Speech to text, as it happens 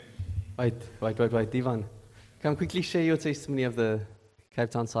Wait, Divan. Come quickly share your testimony of the Cape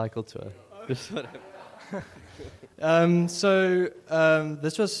Town cycle tour. Just what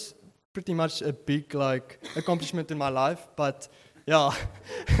This was pretty much a big accomplishment in my life, but yeah.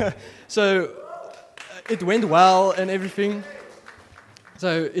 It went well and everything.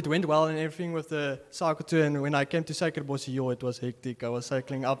 So it went well and everything with the cycle tour, and when I came to Stellenbosch, it was hectic. I was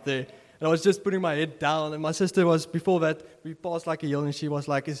cycling up there, and I was just putting my head down, and my sister was, before that, we passed like a hill, and she was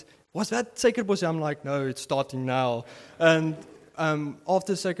like, was that Stellenbosch? I'm like, no, it's starting now. And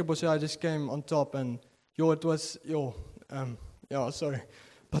after Stellenbosch, I just came on top, and it was, sorry.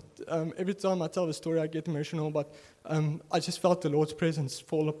 But every time I tell the story, I get emotional, but I just felt the Lord's presence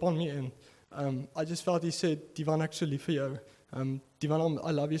fall upon me, and I just felt He said, Divan, actually for you. Divan,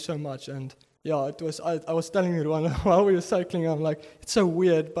 I love you so much. And yeah, it was. I was telling everyone while we were cycling, I'm like, it's so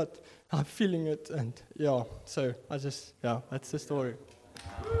weird, but I'm feeling it. And yeah, so that's the story.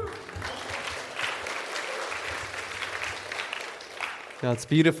 Yeah, it's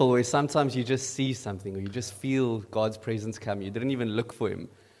beautiful where sometimes you just see something or you just feel God's presence come. You didn't even look for Him,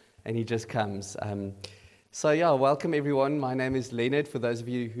 and He just comes. Welcome everyone. My name is Leonard, for those of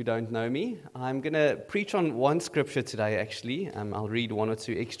you who don't know me. I'm going to preach on one scripture today, actually. I'll read one or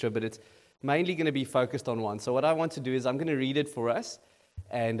two extra, but it's mainly going to be focused on one. So what I want to do is I'm going to read it for us,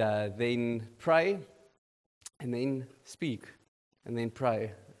 and then pray, and then speak, and then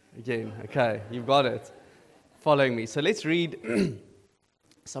pray again. Okay, you've got it. Following me. So let's read.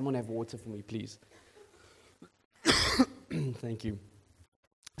 Someone have water for me, please. Thank you.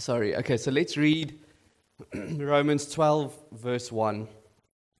 Sorry. Okay, so let's read Romans 12, verse 1.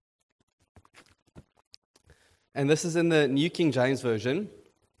 And this is in the New King James Version.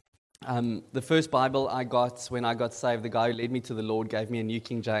 The first Bible I got when I got saved, the guy who led me to the Lord gave me a New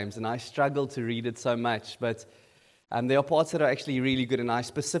King James, and I struggled to read it so much, but there are parts that are actually really good, and I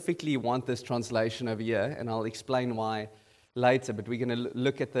specifically want this translation over here, and I'll explain why later, but we're going to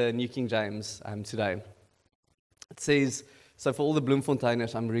look at the New King James today. It says, so for all the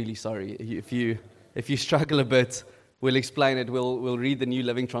Bloemfonteiners, I'm really sorry. If you struggle a bit, we'll explain it. We'll read the New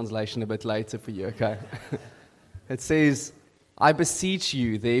Living Translation a bit later for you, okay? It says, I beseech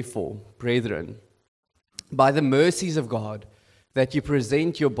you, therefore, brethren, by the mercies of God, that you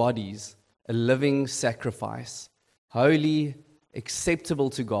present your bodies a living sacrifice, holy, acceptable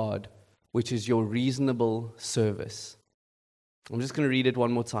to God, which is your reasonable service. I'm just going to read it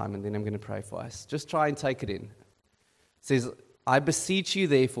one more time, and then I'm going to pray for us. Just try and take it in. It says, I beseech you,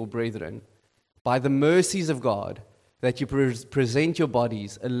 therefore, brethren, by the mercies of God, that you present your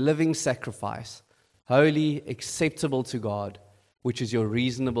bodies a living sacrifice, holy, acceptable to God, which is your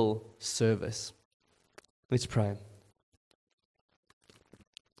reasonable service. Let's pray.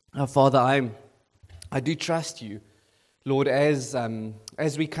 Our Father, I do trust you, Lord, as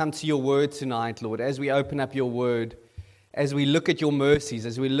we come to your word tonight, Lord, as we open up your word, as we look at your mercies,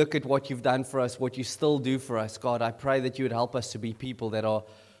 as we look at what you've done for us, what you still do for us, God, I pray that you would help us to be people that are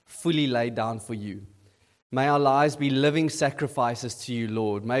fully laid down for you. May our lives be living sacrifices to you,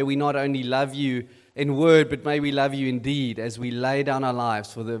 Lord. May we not only love you in word, but may we love you in deed as we lay down our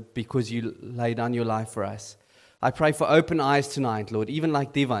lives because you lay down your life for us. I pray for open eyes tonight, Lord, even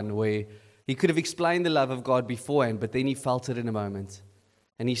like Divan, where he could have explained the love of God beforehand, but then he felt it in a moment,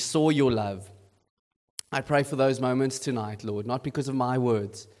 and he saw your love. I pray for those moments tonight, Lord, not because of my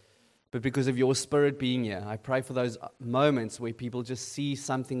words, but because of your Spirit being here. I pray for those moments where people just see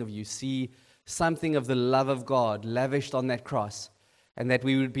something of you, see something of the love of God lavished on that cross, and that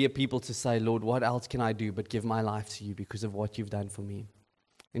we would be a people to say, Lord, what else can I do but give my life to you because of what you've done for me?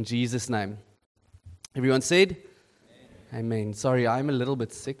 In Jesus' name. Everyone said? Amen. Sorry, I'm a little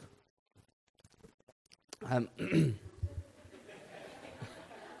bit sick.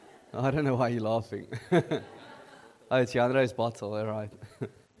 I don't know why you're laughing. Oh, it's Janro's bottle, all right.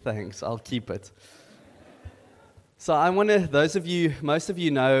 Thanks, I'll keep it. So I want to, most of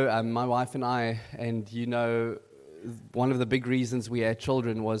you know my wife and I, and you know one of the big reasons we had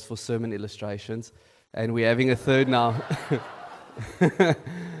children was for sermon illustrations, and we're having a third now.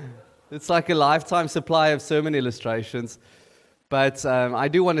 It's like a lifetime supply of sermon illustrations. But I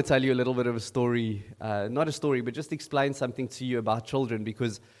do want to tell you a little bit of a story, not a story, but just explain something to you about children,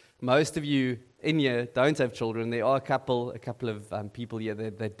 because most of you in here don't have children. There are a couple of people here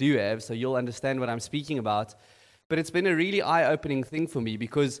that do have, so you'll understand what I'm speaking about. But it's been a really eye-opening thing for me,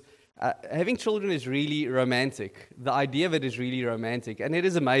 because having children is really romantic. The idea of it is really romantic, and it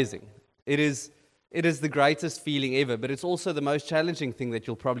is amazing. It is the greatest feeling ever, but it's also the most challenging thing that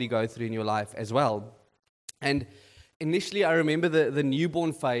you'll probably go through in your life as well. And initially, I remember the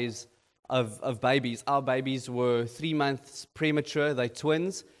newborn phase of babies. Our babies were 3 months premature. They're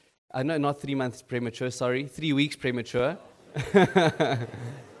twins. No, not 3 months premature, sorry. 3 weeks premature.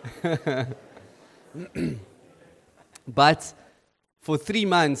 But for 3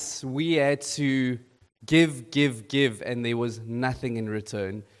 months, we had to give, and there was nothing in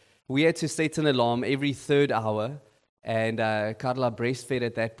return. We had to set an alarm every third hour, and Carla breastfed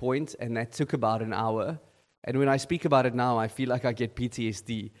at that point, and that took about an hour. And when I speak about it now, I feel like I get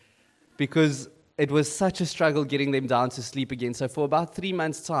PTSD, because it was such a struggle getting them down to sleep again. So for about 3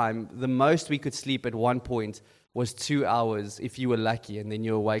 months' time, the most we could sleep at one point was 2 hours, if you were lucky, and then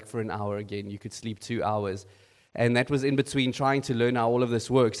you're awake for an hour again. You could sleep 2 hours. And that was in between trying to learn how all of this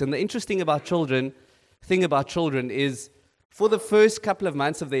works. And the interesting thing about children is, for the first couple of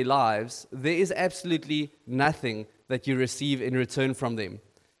months of their lives, there is absolutely nothing that you receive in return from them.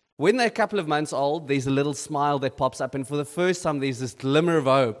 When they're a couple of months old, there's a little smile that pops up, and for the first time, there's this glimmer of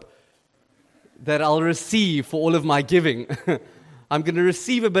hope that I'll receive for all of my giving. I'm going to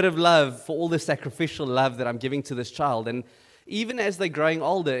receive a bit of love for all the sacrificial love that I'm giving to this child. And even as they're growing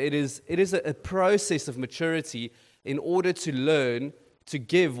older, it is a process of maturity in order to learn to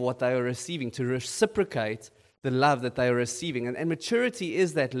give what they are receiving, to reciprocate the love that they are receiving. And maturity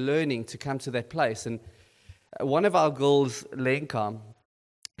is that learning to come to that place. And one of our girls, Lenka,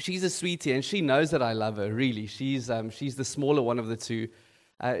 she's a sweetie, and she knows that I love her, really. She's the smaller one of the two.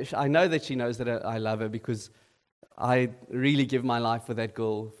 I know that she knows that I love her because I really give my life for that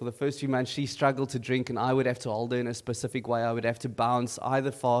girl. For the first few months, she struggled to drink, and I would have to hold her in a specific way. I would have to bounce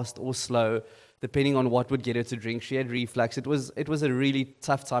either fast or slow, depending on what would get her to drink. She had reflux. It was a really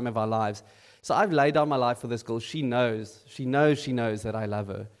tough time of our lives. So I've laid down my life for this girl. She knows that I love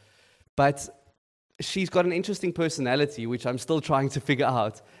her. But she's got an interesting personality, which I'm still trying to figure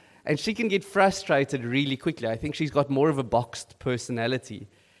out. And she can get frustrated really quickly. I think she's got more of a boxed personality.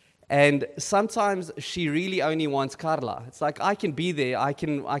 And sometimes she really only wants Carla. It's like, I can be there. I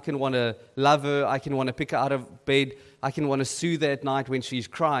can want to love her. I can want to pick her out of bed. I can want to soothe her at night when she's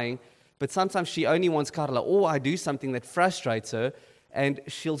crying. But sometimes she only wants Carla. Or I do something that frustrates her, and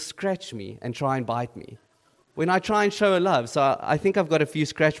she'll scratch me and try and bite me when I try and show her love. So I think I've got a few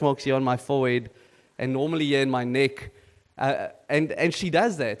scratch marks here on my forehead and normally here in my neck. And she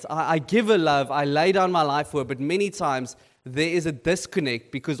does that. I give her love. I lay down my life for her. But many times there is a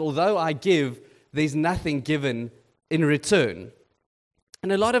disconnect, because although I give, there's nothing given in return.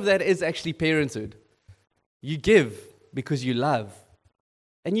 And a lot of that is actually parenthood. You give because you love.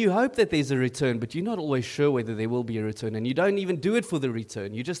 And you hope that there's a return, but you're not always sure whether there will be a return. And you don't even do it for the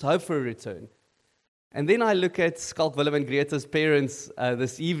return. You just hope for a return. And then I look at Skalk, Willem, and Greta's parents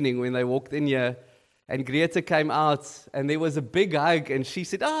this evening when they walked in here. And Greta came out, and there was a big hug, and she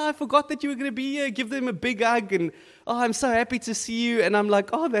said, I forgot that you were going to be here. Give them a big hug, and I'm so happy to see you. And I'm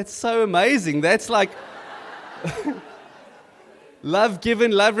like, that's so amazing. That's like love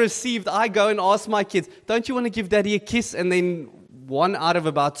given, love received. I go and ask my kids, don't you want to give daddy a kiss? And then 1 out of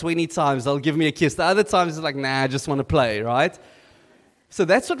about 20 times, they'll give me a kiss. The other times, it's like, nah, I just want to play, right? So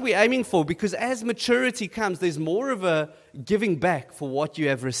that's what we're aiming for, because as maturity comes, there's more of a giving back for what you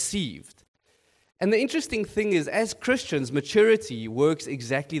have received. And the interesting thing is, as Christians, maturity works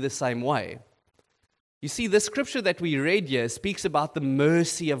exactly the same way. You see, the scripture that we read here speaks about the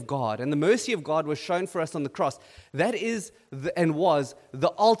mercy of God. And the mercy of God was shown for us on the cross. That is and was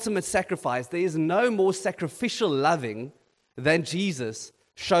the ultimate sacrifice. There is no more sacrificial loving than Jesus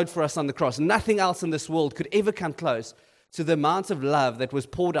showed for us on the cross. Nothing else in this world could ever come close to the amount of love that was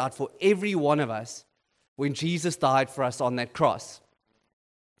poured out for every one of us when Jesus died for us on that cross.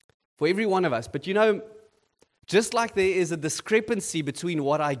 For every one of us. But just like there is a discrepancy between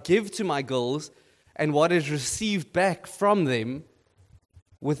what I give to my girls and what is received back from them,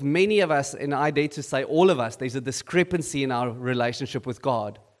 with many of us, and I dare to say all of us, there's a discrepancy in our relationship with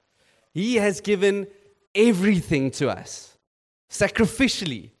God. He has given everything to us,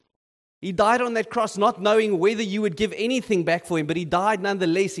 sacrificially. He died on that cross not knowing whether you would give anything back for him, but he died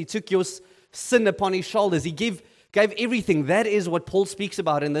nonetheless. He took your sin upon his shoulders. He gave everything. That is what Paul speaks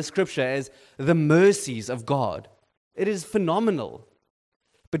about in this scripture as the mercies of God. It is phenomenal.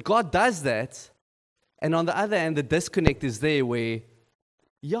 But God does that, and on the other hand, the disconnect is there where,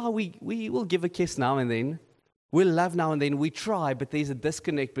 we will give a kiss now and then. We'll love now and then. We try, but there's a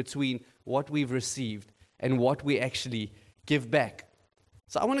disconnect between what we've received and what we actually give back.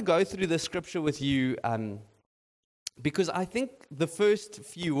 So I want to go through the scripture with you because I think the first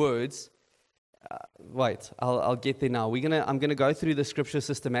few words... I'll get there now. I'm going to go through the scripture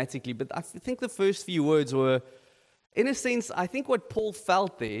systematically, but I think the first few words were, in a sense, I think what Paul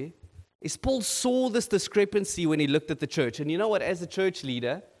felt there is Paul saw this discrepancy when he looked at the church. And you know what, as a church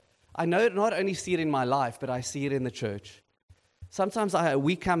leader, I not only see it in my life, but I see it in the church. Sometimes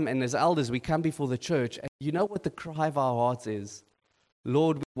we come, and as elders, we come before the church, and you know what the cry of our hearts is?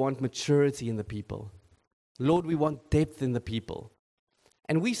 Lord, we want maturity in the people. Lord, we want depth in the people.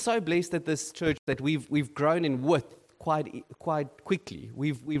 And we're so blessed at this church that we've grown in width quite quickly.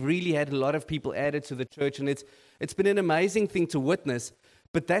 We've really had a lot of people added to the church, and it's been an amazing thing to witness.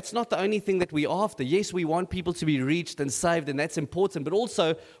 But that's not the only thing that we're after. Yes, we want people to be reached and saved, and that's important. But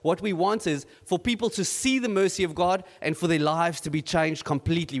also, what we want is for people to see the mercy of God and for their lives to be changed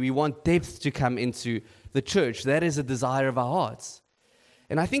completely. We want depth to come into the church. That is a desire of our hearts.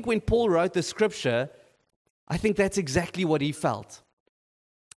 And I think when Paul wrote the scripture, I think that's exactly what he felt.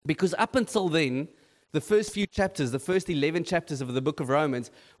 Because up until then, the first few chapters, the first 11 chapters of the book of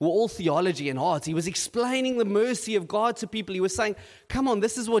Romans, were all theology and hearts. He was explaining the mercy of God to people. He was saying, come on,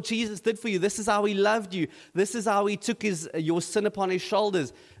 this is what Jesus did for you. This is how he loved you. This is how he took your sin upon his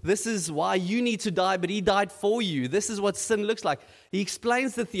shoulders. This is why you need to die, but he died for you. This is what sin looks like. He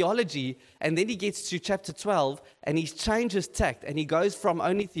explains the theology, and then he gets to chapter 12, and he changes tact, and he goes from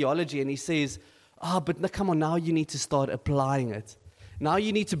only theology, and he says, but come on, now you need to start applying it. Now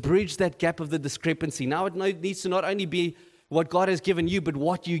you need to bridge that gap of the discrepancy. Now it needs to not only be what God has given you, but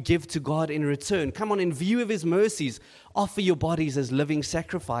what you give to God in return. Come on, in view of his mercies, offer your bodies as living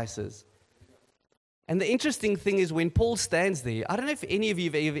sacrifices. And the interesting thing is when Paul stands there, I don't know if any of you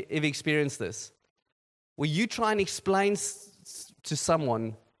have ever experienced this, where you try and explain to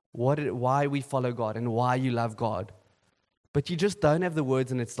someone why we follow God and why you love God, but you just don't have the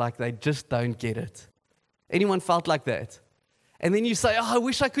words, and it's like they just don't get it. Anyone felt like that? And then you say, I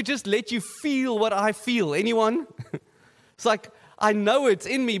wish I could just let you feel what I feel. Anyone? It's like, I know it's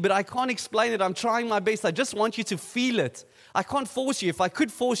in me, but I can't explain it. I'm trying my best. I just want you to feel it. I can't force you. If I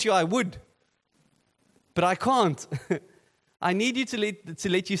could force you, I would. But I can't. I need you to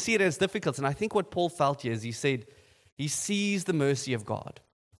let you see it as difficult. And I think what Paul felt here is he said, he sees the mercy of God.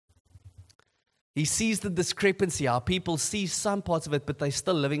 He sees the discrepancy. Our people see some parts of it, but they're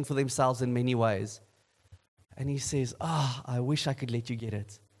still living for themselves in many ways. And he says, I wish I could let you get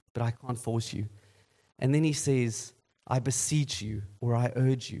it, but I can't force you. And then he says, I beseech you, or I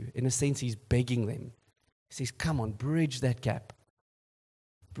urge you. In a sense, he's begging them. He says, come on, bridge that gap.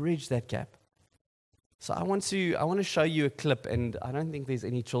 Bridge that gap. So I want to show you a clip, and I don't think there's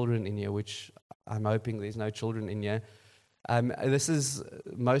any children in here, which I'm hoping there's no children in here.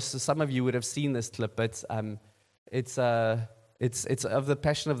 Some of you would have seen this clip, but it's of the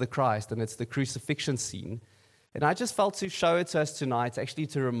Passion of the Christ, and it's the crucifixion scene. And I just felt to show it to us tonight, actually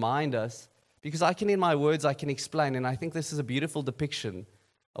to remind us, because in my words, I can explain, and I think this is a beautiful depiction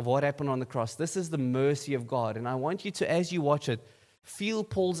of what happened on the cross. This is the mercy of God, and I want you to, as you watch it, feel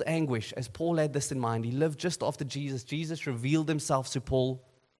Paul's anguish, as Paul had this in mind. He lived just after Jesus. Jesus revealed himself to Paul.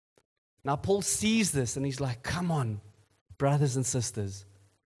 Now Paul sees this, and he's like, come on, brothers and sisters.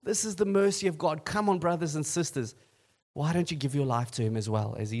 This is the mercy of God. Come on, brothers and sisters. Why don't you give your life to him as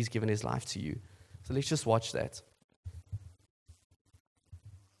well as he's given his life to you? So let's just watch that.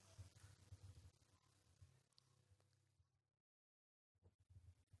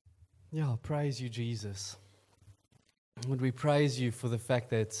 Yeah, praise you, Jesus. Lord, we praise you for the fact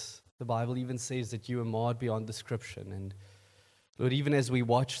that the Bible even says that you are marred beyond description. And Lord, even as we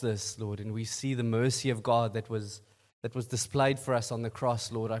watch this, Lord, and we see the mercy of God that was displayed for us on the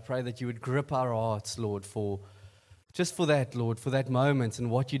cross, Lord, I pray that you would grip our hearts, Lord, for that, Lord, for that moment and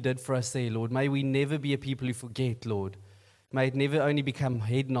what you did for us there, Lord. May we never be a people who forget, Lord. May it never only become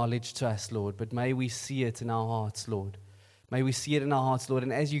head knowledge to us, Lord, but may we see it in our hearts, Lord. May we see it in our hearts, Lord.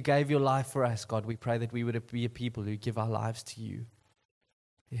 And as you gave your life for us, God, we pray that we would be a people who give our lives to you.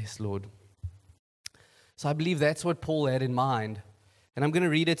 Yes, Lord. So I believe that's what Paul had in mind. And I'm going to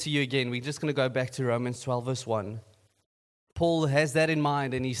read it to you again. We're just going to go back to Romans 12, verse 1. Paul has that in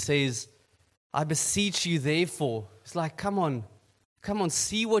mind, and he says, I beseech you, therefore. It's like, come on,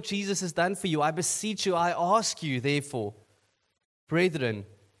 see what Jesus has done for you. I beseech you, I ask you, therefore, brethren,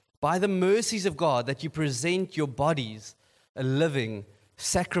 by the mercies of God, that you present your bodies a living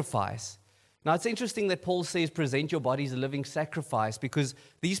sacrifice. Now, it's interesting that Paul says, present your bodies a living sacrifice, because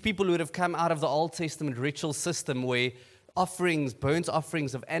these people would have come out of the Old Testament ritual system where burnt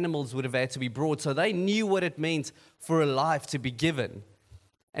offerings of animals would have had to be brought. So they knew what it meant for a life to be given.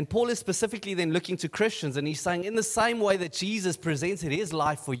 And Paul is specifically then looking to Christians, and he's saying, in the same way that Jesus presented his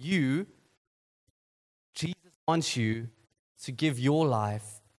life for you, Jesus wants you to give your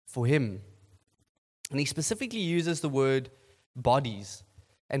life for him. And he specifically uses the word bodies.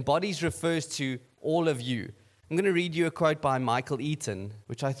 And bodies refers to all of you. I'm going to read you a quote by Michael Eaton,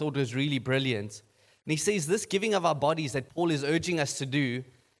 which I thought was really brilliant. And he says, this giving of our bodies that Paul is urging us to do,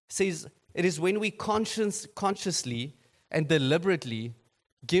 says, it is when we consciously and deliberately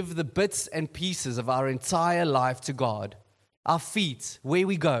give the bits and pieces of our entire life to God. Our feet, where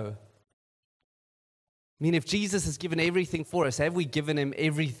we go. I mean, if Jesus has given everything for us, have we given him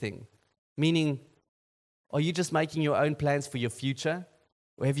everything? Meaning, are you just making your own plans for your future?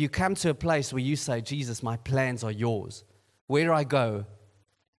 Or have you come to a place where you say, Jesus, my plans are yours. Where I go,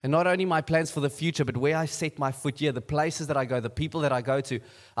 and not only my plans for the future, but where I set my foot here, the places that I go, the people that I go to.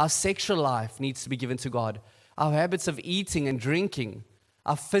 Our sexual life needs to be given to God. Our habits of eating and drinking,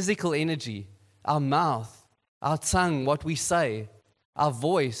 our physical energy, our mouth, our tongue, what we say, our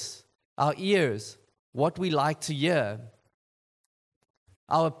voice, our ears, what we like to hear,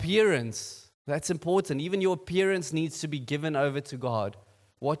 our appearance. That's important. Even your appearance needs to be given over to God.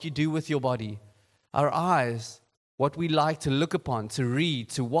 What you do with your body. Our eyes, what we like to look upon, to read,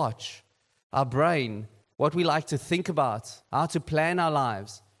 to watch. Our brain, what we like to think about, how to plan our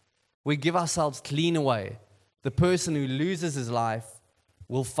lives. We give ourselves clean away. The person who loses his life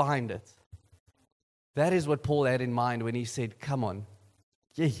will find it. That is what Paul had in mind when he said, come on.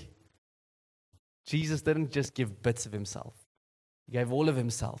 Yay. Jesus didn't just give bits of himself. He gave all of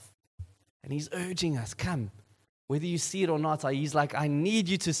himself. And he's urging us, come. Whether you see it or not, he's like, I need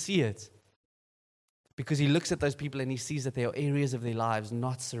you to see it. Because he looks at those people and he sees that there are areas of their lives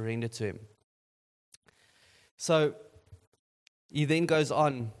not surrendered to him. So he then goes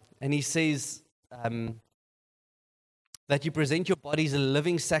on and he says that you present your bodies a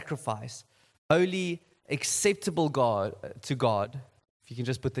living sacrifice, holy, acceptable to God. If you can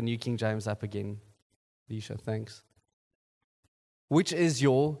just put the New King James up again. Lisha, thanks. Which is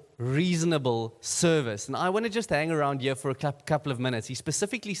your reasonable service. And I want to just hang around here for a couple of minutes. He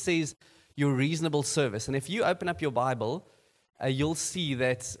specifically says your reasonable service. And if you open up your Bible, you'll see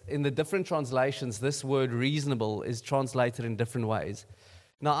that in the different translations, this word reasonable is translated in different ways.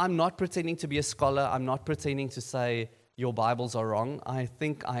 Now, I'm not pretending to be a scholar. I'm not pretending to say your Bibles are wrong. I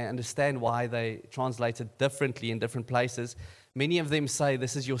think I understand why they translate it differently in different places. Many of them say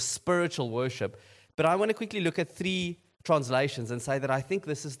this is your spiritual worship. But I want to quickly look at 3 translations and say that I think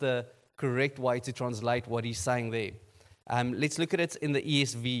this is the correct way to translate what he's saying there. Let's look at it in the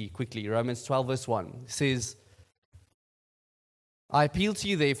ESV quickly. Romans 12 verse 1 says, I appeal to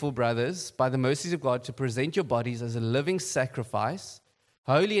you therefore, brothers, by the mercies of God, to present your bodies as a living sacrifice,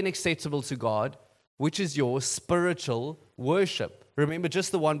 holy and acceptable to God, which is your spiritual worship. Remember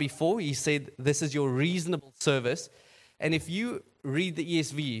just the one before, he said this is your reasonable service. And if you read the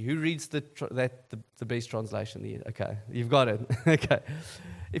ESV, who reads the best translation? Okay, you've got it. Okay.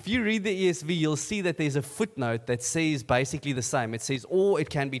 If you read the ESV, you'll see that there's a footnote that says basically the same. It says, or it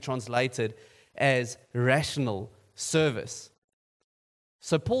can be translated as rational service.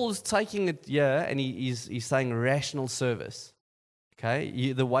 So Paul's taking it here and he's saying rational service.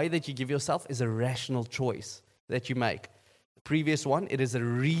 Okay, the way that you give yourself is a rational choice that you make. The previous one, it is a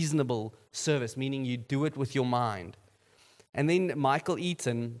reasonable service, meaning you do it with your mind. And then Michael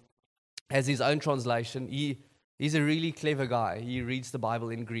Eaton has his own translation. He's a really clever guy. He reads the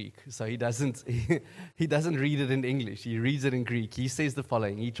Bible in Greek, so he doesn't read it in English. He reads it in Greek. He says the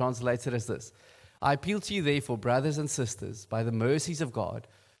following. He translates it as this: I appeal to you, therefore, brothers and sisters, by the mercies of God,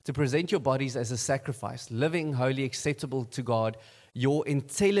 to present your bodies as a sacrifice, living, holy, acceptable to God, your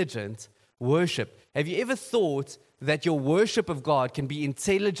intelligent worship. Have you ever thought that your worship of God can be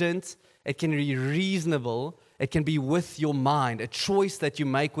intelligent, it can be reasonable, it can be with your mind, a choice that you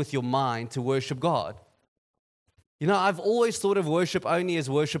make with your mind to worship God? You know, I've always thought of worship only as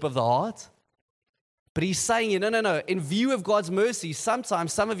worship of the heart. But he's saying, no. In view of God's mercy,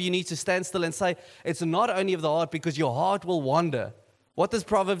 sometimes some of you need to stand still and say, it's not only of the heart, because your heart will wander. What does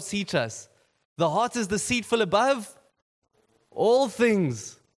Proverbs teach us? The heart is deceitful above all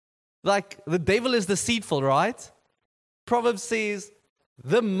things. Like the devil is deceitful, right? Proverbs says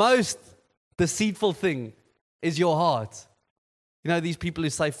the most deceitful thing is your heart. You know, these people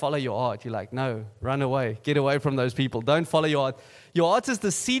who say, follow your heart. You're like, no, run away. Get away from those people. Don't follow your heart. Your heart is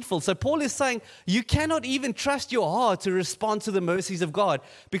deceitful. So Paul is saying, you cannot even trust your heart to respond to the mercies of God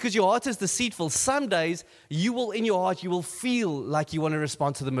because your heart is deceitful. Some days, in your heart, you will feel like you want to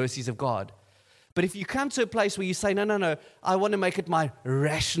respond to the mercies of God. But if you come to a place where you say, no, I want to make it my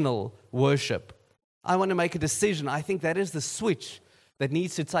rational worship. I want to make a decision. I think that is the switch that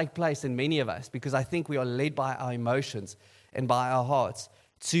needs to take place in many of us because I think we are led by our emotions and by our hearts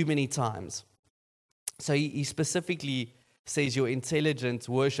too many times. So he specifically says your intelligent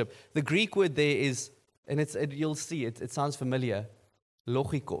worship. The Greek word there is, and you'll see it sounds familiar,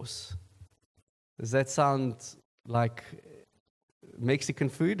 logikos. Does that sound like Mexican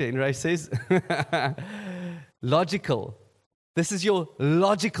food? Enrique says. Logical. This is your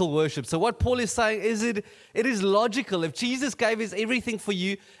logical worship. So what Paul is saying is it is logical. If Jesus gave his everything for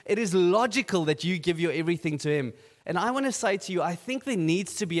you, it is logical that you give your everything to him. And I want to say to you, I think there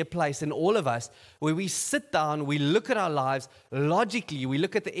needs to be a place in all of us where we sit down, we look at our lives logically, we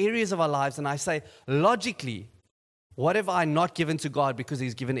look at the areas of our lives, and I say, logically, what have I not given to God because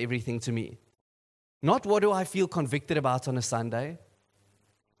he's given everything to me? Not what do I feel convicted about on a Sunday?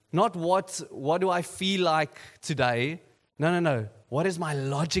 Not what do I feel like today? No. What is my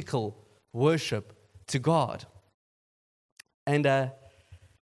logical worship to God? And I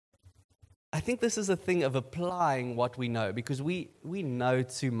think this is a thing of applying what we know, because we know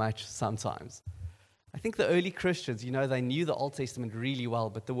too much sometimes. I think the early Christians, they knew the Old Testament really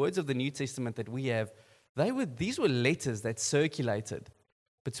well, but the words of the New Testament that we have, these were letters that circulated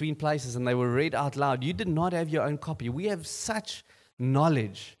between places and they were read out loud. You did not have your own copy. We have such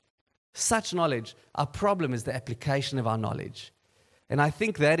knowledge. Our problem is the application of our knowledge. And I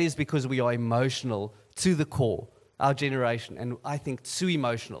think that is because we are emotional to the core, our generation, and I think too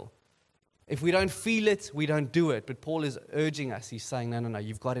emotional. If we don't feel it, we don't do it. But Paul is urging us. He's saying, no,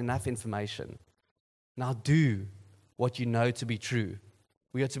 you've got enough information. Now do what you know to be true.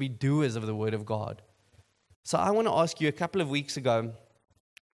 We are to be doers of the Word of God. So I want to ask you, a couple of weeks ago,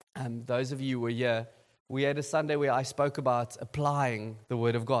 those of you who were here, we had a Sunday where I spoke about applying the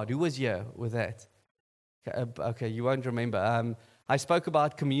Word of God. Who was here with that? Okay, you won't remember. I spoke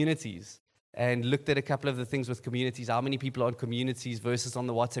about communities and looked at a couple of the things with communities. How many people are on communities versus on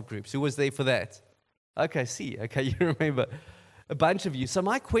the WhatsApp groups? Who was there for that? Okay, you remember. A bunch of you. So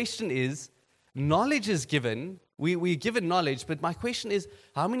my question is, knowledge is given. We're given knowledge, but my question is,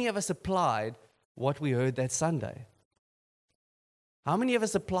 how many of us applied what we heard that Sunday? How many of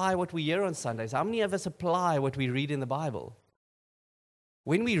us apply what we hear on Sundays? How many of us apply what we read in the Bible?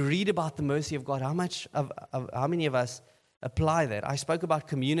 When we read about the mercy of God, how many of us apply that? I spoke about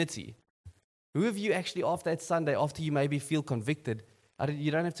community. Who of you actually, after that Sunday, after you maybe feel convicted,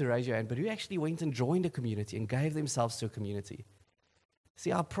 you don't have to raise your hand, but who actually went and joined a community and gave themselves to a community?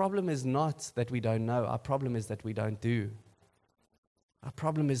 See, our problem is not that we don't know. Our problem is that we don't do. Our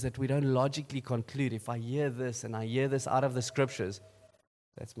problem is that we don't logically conclude, if I hear this and I hear this out of the scriptures,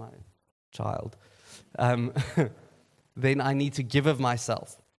 that's my child, then I need to give of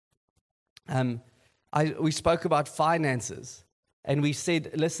myself. We spoke about finances, and we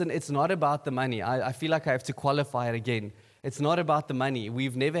said, listen, it's not about the money. I feel like I have to qualify it again. It's not about the money.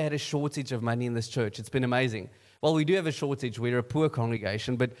 We've never had a shortage of money in this church. It's been amazing. Well, we do have a shortage. We're a poor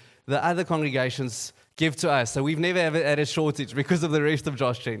congregation, but the other congregations give to us. So we've never ever had a shortage because of the rest of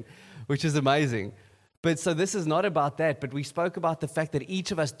Josh Chen, which is amazing. But so this is not about that, but we spoke about the fact that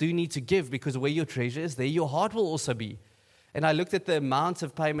each of us do need to give, because where your treasure is, there your heart will also be. And I looked at the amount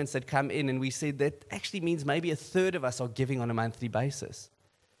of payments that come in, and we said that actually means maybe a third of us are giving on a monthly basis.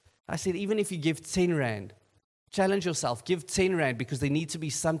 I said, even if you give 10 Rand, challenge yourself, give 10 Rand, because there needs to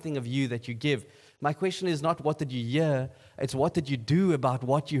be something of you that you give. My question is not what did you hear, it's what did you do about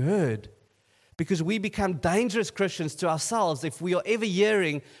what you heard. Because we become dangerous Christians to ourselves if we are ever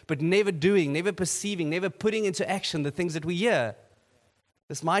hearing but never doing, never perceiving, never putting into action the things that we hear.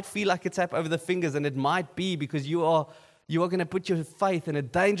 This might feel like a tap over the fingers, and it might be because you are going to put your faith in a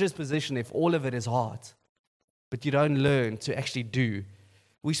dangerous position if all of it is heart, but you don't learn to actually do.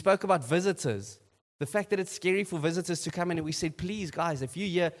 We spoke about visitors. The fact that it's scary for visitors to come in, and we said, please, guys, if you're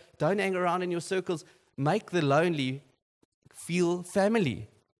here, don't hang around in your circles. Make the lonely feel family.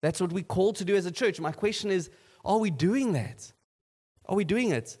 That's what we're called to do as a church. My question is, are we doing that? Are we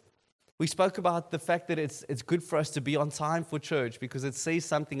doing it? We spoke about the fact that it's good for us to be on time for church because it says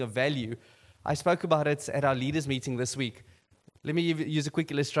something of value. I spoke about it at our leaders meeting this week. Let me use a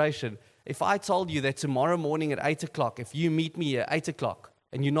quick illustration. If I told you that tomorrow morning at 8 o'clock, if you meet me at 8 o'clock,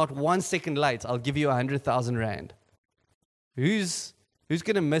 and you're not 1 second late, I'll give you 100,000 Rand. Who's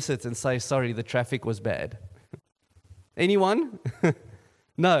going to miss it and say, sorry, the traffic was bad? Anyone?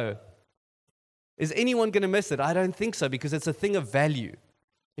 No. Is anyone going to miss it? I don't think so, because it's a thing of value.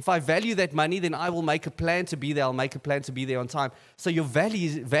 If I value that money, then I will make a plan to be there. I'll make a plan to be there on time. So your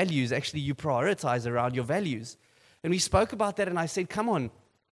values actually, you prioritize around your values. And we spoke about that, and I said, come on.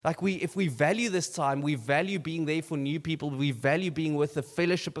 If we value this time, we value being there for new people, we value being with the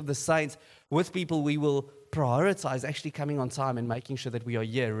fellowship of the saints, with people, we will prioritize actually coming on time and making sure that we are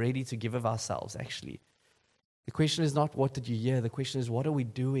here, ready to give of ourselves, actually. The question is not what did you hear, the question is what are we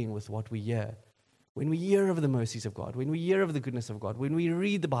doing with what we hear? When we hear of the mercies of God, when we hear of the goodness of God, when we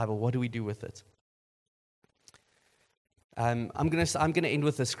read the Bible, what do we do with it? I'm going to end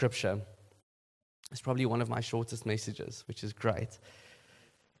with a scripture. It's probably one of my shortest messages, which is great.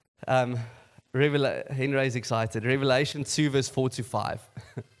 Henry's excited. Revelation 2, verse 4 to 5.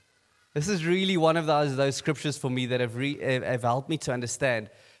 This is really one of those scriptures for me that have helped me to understand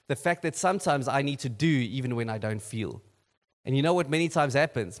the fact that sometimes I need to do even when I don't feel. And you know what many times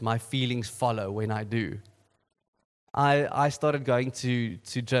happens? My feelings follow when I do. I started going to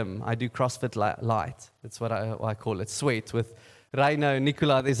gym. I do CrossFit Light. That's what I call it. Sweat with Reino,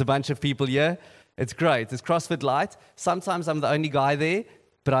 Nicola. There's a bunch of people here. It's great. It's CrossFit Light. Sometimes I'm the only guy there,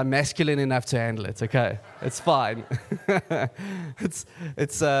 but I'm masculine enough to handle it. Okay, it's fine.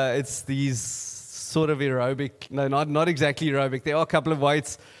 It's these sort of aerobic. No, not exactly aerobic. There are a couple of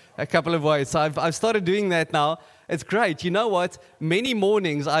weights. So I've started doing that now. It's great. You know what? Many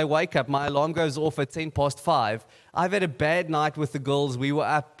mornings I wake up, my alarm goes off at 5:10. I've had a bad night with the girls. We were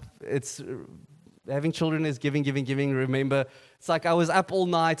up. It's having children is giving. Remember, it's like I was up all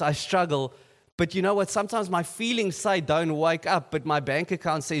night. I struggle. But you know what? Sometimes my feelings say don't wake up, but my bank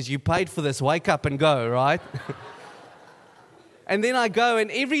account says you paid for this. Wake up and go, right? And then I go, and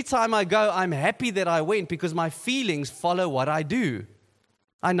every time I go, I'm happy that I went because my feelings follow what I do.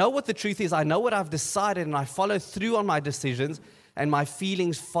 I know what the truth is. I know what I've decided, and I follow through on my decisions, and my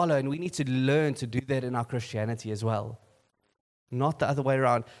feelings follow. And we need to learn to do that in our Christianity as well, not the other way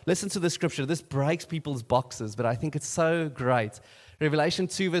around. Listen to the scripture. This breaks people's boxes, but I think it's so great. Revelation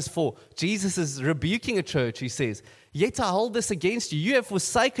 2, verse 4. Jesus is rebuking a church. He says, "Yet I hold this against you. You have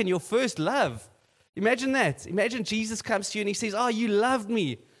forsaken your first love." Imagine that. Imagine Jesus comes to you and he says, "Oh, you loved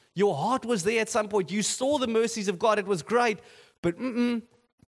me. Your heart was there at some point. You saw the mercies of God. It was great. But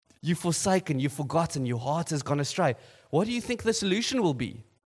you've forsaken, you've forgotten, your heart has gone astray." What do you think the solution will be?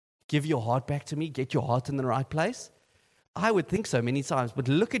 Give your heart back to me, get your heart in the right place? I would think so many times, but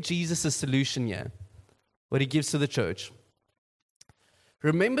look at Jesus' solution here, what he gives to the church.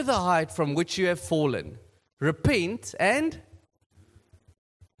 Remember the height from which you have fallen. Repent and,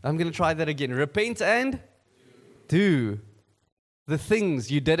 I'm going to try that again. Repent and do the things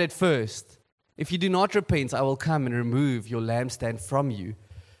you did at first. If you do not repent, I will come and remove your lampstand from you.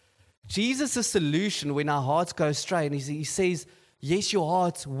 Jesus' solution when our hearts go astray, and he says, yes, your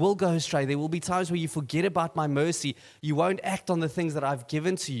heart will go astray. There will be times where you forget about my mercy. You won't act on the things that I've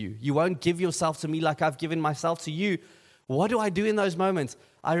given to you. You won't give yourself to me like I've given myself to you. What do I do in those moments?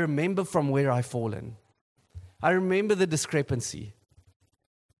 I remember from where I've fallen. I remember the discrepancy.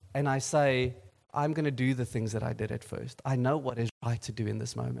 And I say, I'm going to do the things that I did at first. I know what is right to do in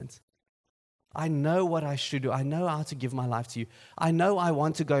this moment. I know what I should do. I know how to give my life to you. I know I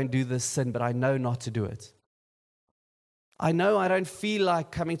want to go and do this sin, but I know not to do it. I know I don't feel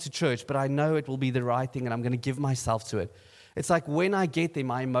like coming to church, but I know it will be the right thing, and I'm going to give myself to it. It's like when I get there,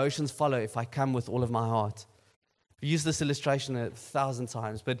 my emotions follow if I come with all of my heart. I've used this illustration 1,000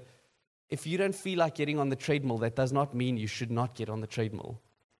 times, but if you don't feel like getting on the treadmill, that does not mean you should not get on the treadmill.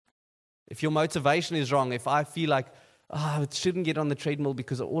 If your motivation is wrong, if I feel like, I shouldn't get on the treadmill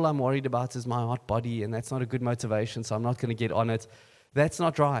because all I'm worried about is my hot body, and that's not a good motivation, so I'm not going to get on it. That's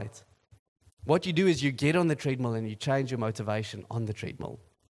not right. What you do is you get on the treadmill and you change your motivation on the treadmill.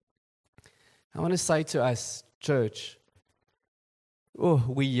 I want to say to us, church,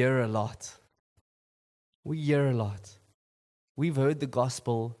 we hear a lot. We hear a lot. We've heard the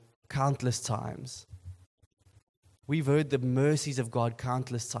gospel countless times. We've heard the mercies of God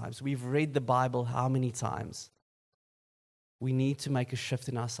countless times. We've read the Bible how many times? We need to make a shift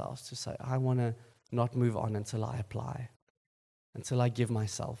in ourselves to say, I want to not move on until I apply, until I give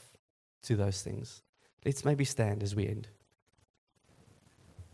myself to those things. Let's maybe stand as we end.